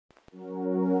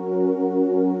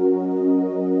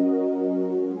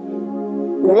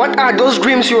What are those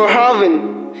dreams you are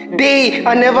having? They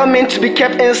are never meant to be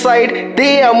kept inside.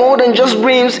 They are more than just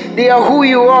dreams. They are who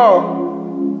you are.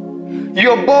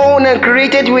 You're born and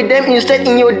created with them instead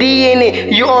in your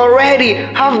DNA. You already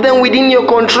have them within your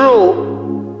control.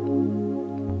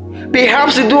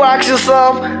 Perhaps you do ask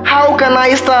yourself, how can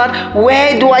I start?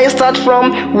 Where do I start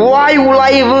from? Why will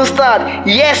I even start?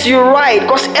 Yes, you're right,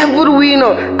 because every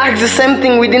winner asks the same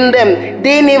thing within them.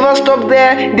 They never stopped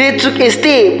there, they took a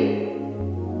step.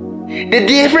 The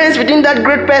difference between that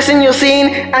great person you're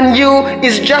seeing and you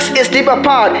is just a step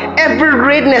apart. Every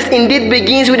greatness indeed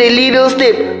begins with a little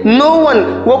step. No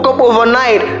one woke up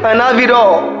overnight and have it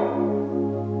all.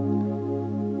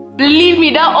 Believe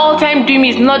me, that all-time dream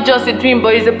is not just a dream,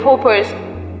 but it's a purpose.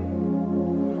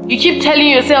 You keep telling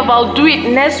yourself, I'll do it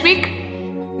next week,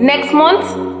 next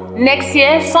month, next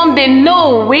year, someday.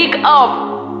 No, wake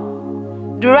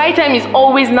up. The right time is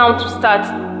always now to start.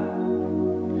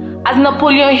 As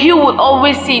Napoleon Hill would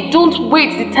always say, don't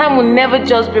wait, the time will never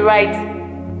just be right.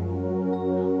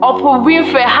 Oprah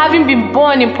Winfrey, having been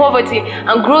born in poverty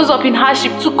and grows up in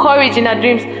hardship, took courage in her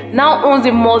dreams, now owns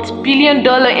a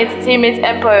multi-billion-dollar entertainment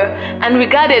empire and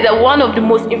regarded as one of the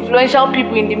most influential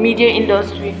people in the media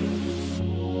industry.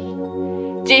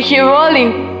 J.K.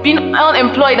 Rowling, being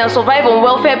unemployed and survived on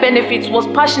welfare benefits, was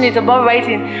passionate about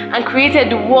writing and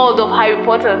created the world of Harry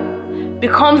Potter.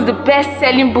 Becomes the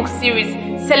best-selling book series,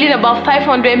 selling about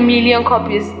 500 million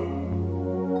copies.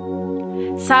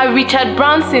 Sir Richard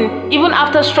Branson, even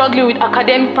after struggling with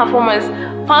academic performance,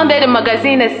 founded a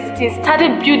magazine at 16,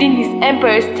 started building his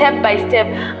empire step by step,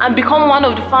 and become one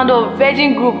of the founders of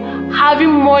Virgin Group, having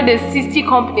more than 60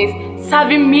 companies,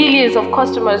 serving millions of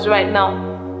customers right now.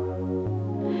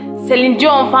 Celine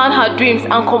Dion found her dreams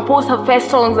and composed her first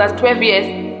songs at 12 years.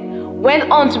 Went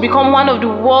on to become one of the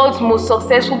world's most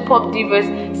successful pop divas,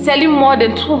 selling more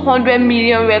than 200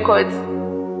 million records.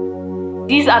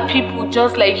 These are people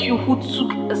just like you who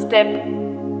took a step.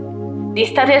 They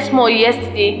started small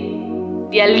yesterday,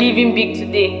 they are living big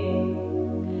today.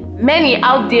 Many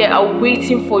out there are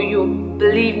waiting for you,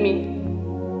 believe me.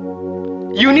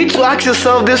 You need to ask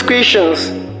yourself these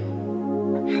questions.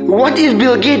 What if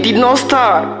Bill Gates did not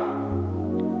start?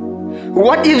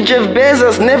 What if Jeff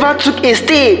Bezos never took a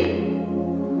step?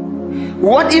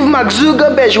 What if Mark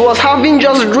Zuckerberg was having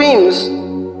just dreams?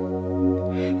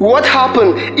 What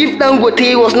happened if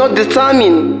Dangote was not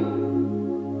determined?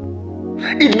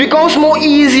 It becomes more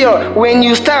easier when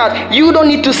you start. You don't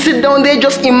need to sit down there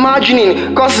just imagining,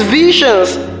 because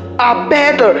visions are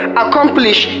better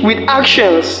accomplished with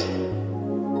actions.